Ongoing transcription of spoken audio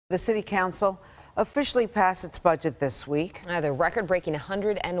The City Council officially passed its budget this week. The record-breaking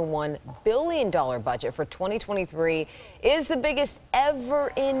 $101 billion budget for 2023 is the biggest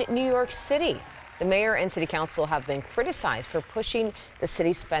ever in New York City. The mayor and city council have been criticized for pushing the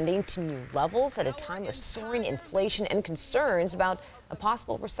city's spending to new levels at a time of soaring inflation and concerns about a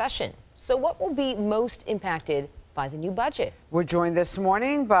possible recession. So what will be most impacted by the new budget? We're joined this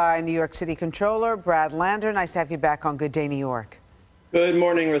morning by New York City Controller Brad Lander. Nice to have you back on Good Day New York. Good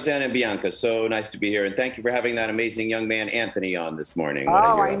morning, Rosanna and Bianca. So nice to be here. And thank you for having that amazing young man, Anthony, on this morning.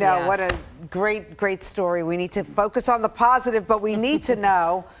 I know. Yes. What a great story. We need to focus on the positive, but we need to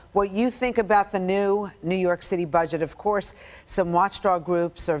know what you think about the new New York City budget. Of course, some watchdog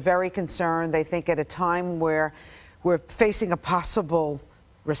groups are very concerned. They think at a time where we're facing a possible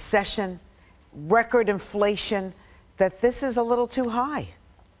recession, record inflation, that this is a little too high.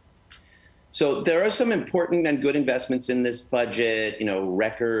 So there are some important and good investments in this budget,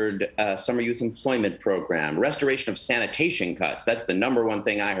 record summer youth employment program, restoration of sanitation cuts. That's the number one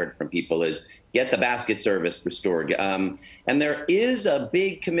thing I heard from people is get the basket service restored. And there is a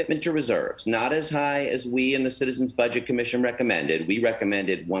big commitment to reserves, not as high as we in the Citizens Budget Commission recommended. We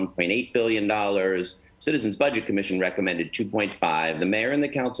recommended $1.8 billion. Citizens Budget Commission recommended 2.5. The mayor and the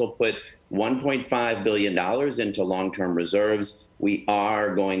council put $1.5 billion into long-term reserves. We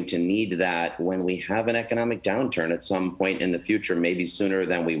are going to need that when we have an economic downturn at some point in the future, maybe sooner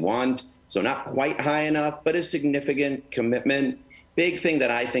than we want. So not quite high enough, but a significant commitment. Big thing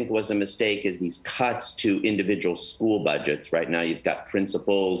that I think was a mistake is these cuts to individual school budgets. Right now, you've got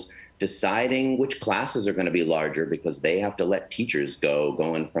principals deciding which classes are going to be larger because they have to let teachers go,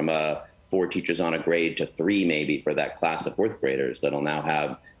 going from 4 teachers on a grade to 3 maybe for that class of 4th graders that'll now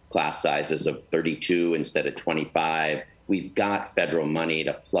have class sizes of 32 instead of 25. We've got federal money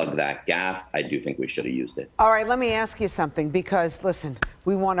to plug that gap. I do think we should have used it. All right, let me ask you something, because listen,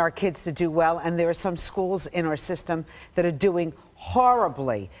 we want our kids to do well, and there are some schools in our system that are doing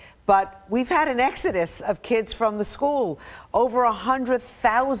horribly. But we've had an exodus of kids from the school, over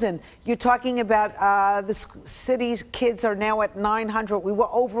 100,000. You're talking about the city's kids are now at 900. We were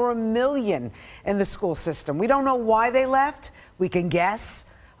over 1 million in the school system. We don't know why they left. We can guess.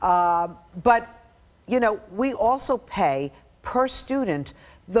 But, we also pay per student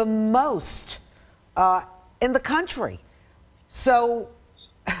the most in the country. So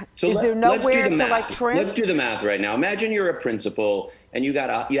is there nowhere to trim? Let's do the math right now. Imagine you're a principal and you had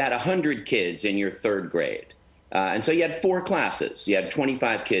 100 kids in your 3rd grade. And so you had 4 classes. You had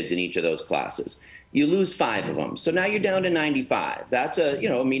 25 kids in each of those classes. You lose 5 of them. So now you're down to 95. That's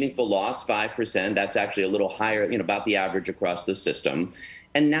a meaningful loss, 5%. That's actually a little higher, about the average across the system.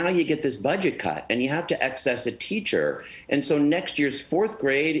 And now you get this budget cut and you have to excess a teacher. And so next year's 4th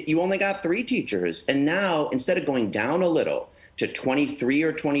grade, you only got 3 teachers. And now, instead of going down a little to 23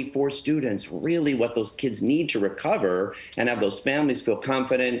 or 24 students, really what those kids need to recover and have those families feel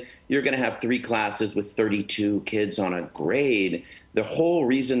confident, you're going to have 3 classes with 32 kids on a grade. The whole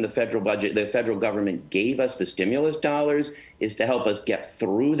reason the federal government gave us the stimulus dollars is to help us get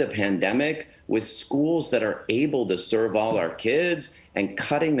through the pandemic with schools that are able to serve all our kids, and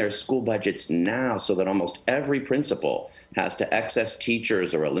cutting their school budgets now so that almost every principal has to excess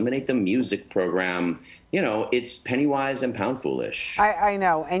teachers or eliminate the music program. It's penny wise and pound foolish. I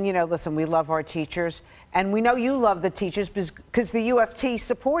know. And, listen, we love our teachers. And we know you love the teachers because the UFT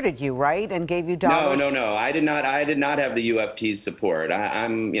supported you, right? And gave you dollars. No. I did not have the UFT's support.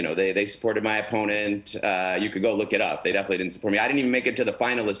 They supported my opponent. You could go look it up. They definitely didn't support me. I didn't even make it to the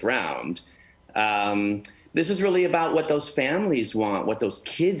finalist round. This is really about what those families want, what those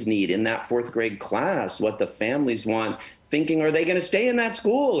kids need in that 4th grade class, what the families want, thinking, are they going to stay in that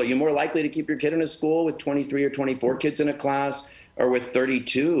school? Are you more likely to keep your kid in a school with 23 or 24 kids in a class, or with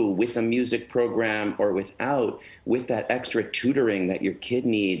 32, with a music program, or without, with that extra tutoring that your kid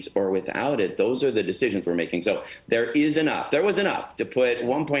needs, or without it? Those are the decisions we're making. So there was enough to put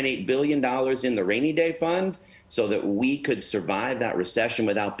 $1.8 billion in the rainy day fund so that we could survive that recession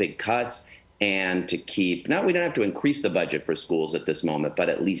without big cuts, and to keep, we don't have to increase the budget for schools at this moment, but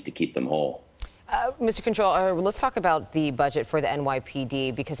at least to keep them whole. Mr. Controller, let's talk about the budget for the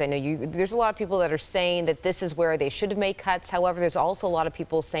NYPD, because I know there's a lot of people that are saying that this is where they should have made cuts. However, there's also a lot of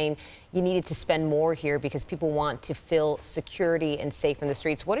people saying you needed to spend more here because people want to feel security and safe in the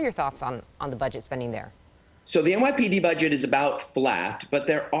streets. What are your thoughts on the budget spending there? So the NYPD budget is about flat, but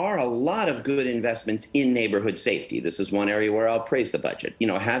there are a lot of good investments in neighborhood safety. This is one area where I'll praise the budget. You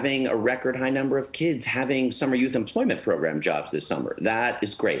know, having a record high number of kids having summer youth employment program jobs this summer, that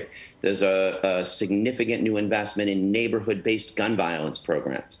is great. There's a significant new investment in neighborhood-based gun violence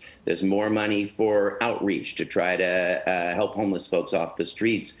programs. There's more money for outreach to try to help homeless folks off the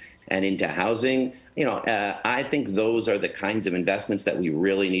streets and into housing. You know, I think those are the kinds of investments that we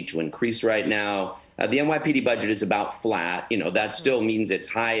really need to increase right now. The NYPD budget is about flat. You know, that still means it's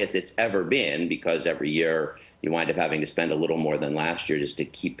high as it's ever been, because every year you wind up having to spend a little more than last year just to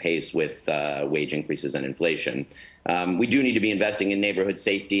keep pace with wage increases and inflation. We do need to be investing in neighborhood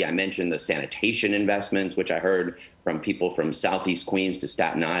safety. I mentioned the sanitation investments, which I heard from people from Southeast Queens to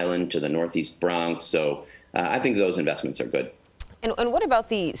Staten Island to the Northeast Bronx. So I think those investments are good. And what about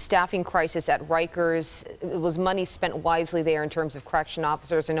the staffing crisis at Rikers? Was money spent wisely there in terms of correction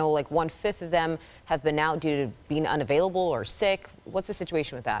officers? I know like 1/5 of them have been out due to being unavailable or sick. What's the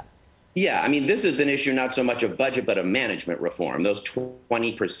situation with that? Yeah, I mean, this is an issue not so much of budget, but of management reform. Those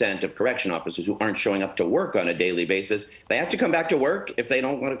 20% of correction officers who aren't showing up to work on a daily basis, they have to come back to work. If they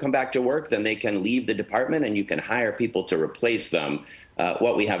don't want to come back to work, then they can leave the department and you can hire people to replace them.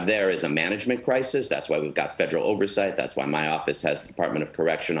 What we have there is a management crisis. That's why we've got federal oversight. That's why my office has the Department of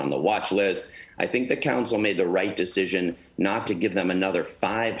Correction on the watch list. I think the council made the right decision not to give them another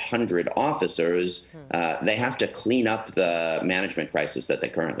 500 officers. They have to clean up the management crisis that they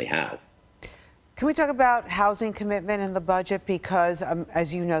currently have. Can we talk about housing commitment in the budget? Because,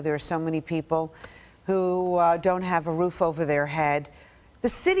 as you know, there are so many people who don't have a roof over their head. The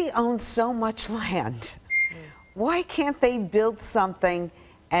city owns so much land. Why can't they build something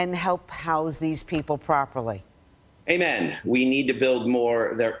and help house these people properly? Amen. We need to build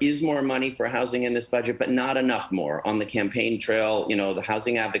more. There is more money for housing in this budget, but not enough more. On the campaign trail, you know, the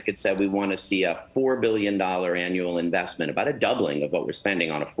housing advocate said we want to see a $4 billion annual investment, about a doubling of what we're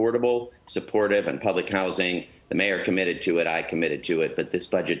spending on affordable, supportive, and public housing. The mayor committed to it. I committed to it, but this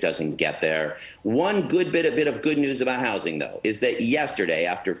budget doesn't get there. One good bit of good news about housing, though, is that yesterday,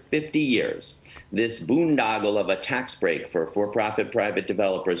 after 50 years, this boondoggle of a tax break for for-profit private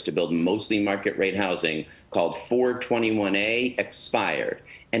developers to build mostly market-rate housing called 421A expired.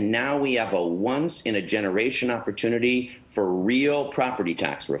 And now we have a once-in-a-generation opportunity for real property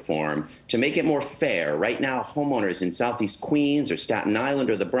tax reform to make it more fair. Right now, homeowners in Southeast Queens or Staten Island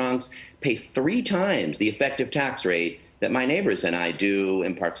or the Bronx pay 3 times the effective tax rate that my neighbors and I do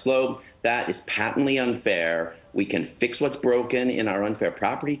in Park Slope. That is patently unfair. We can fix what's broken in our unfair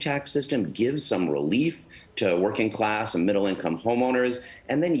property tax system, give some relief to working class and middle income homeowners,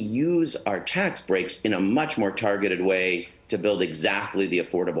 and then use our tax breaks in a much more targeted way to build exactly the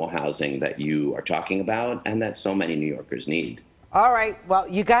affordable housing that you are talking about and that so many New Yorkers need. All right. Well,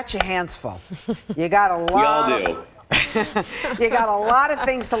 you got your hands full. You got a lot. We all do. You got a lot of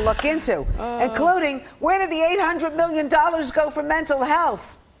things to look into, including where did the $800 million go for mental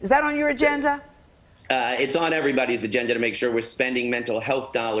health? Is that on your agenda? It's on everybody's agenda to make sure we're spending mental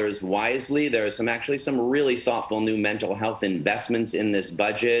health dollars wisely. There are actually some really thoughtful new mental health investments in this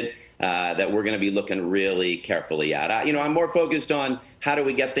budget that we're going to be looking really carefully at. I'm more focused on how do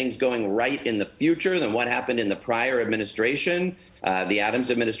we get things going right in the future than what happened in the prior administration. The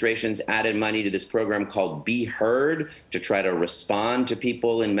Adams administration's added money to this program called Be Heard to try to respond to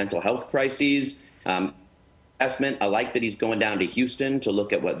people in mental health crises. I like that he's going down to Houston to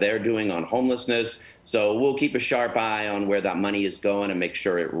look at what they're doing on homelessness. So we'll keep a sharp eye on where that money is going and make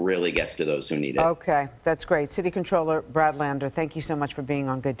sure it really gets to those who need it. Okay, that's great. City Controller Brad Lander, thank you so much for being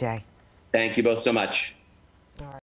on Good Day. Thank you both so much.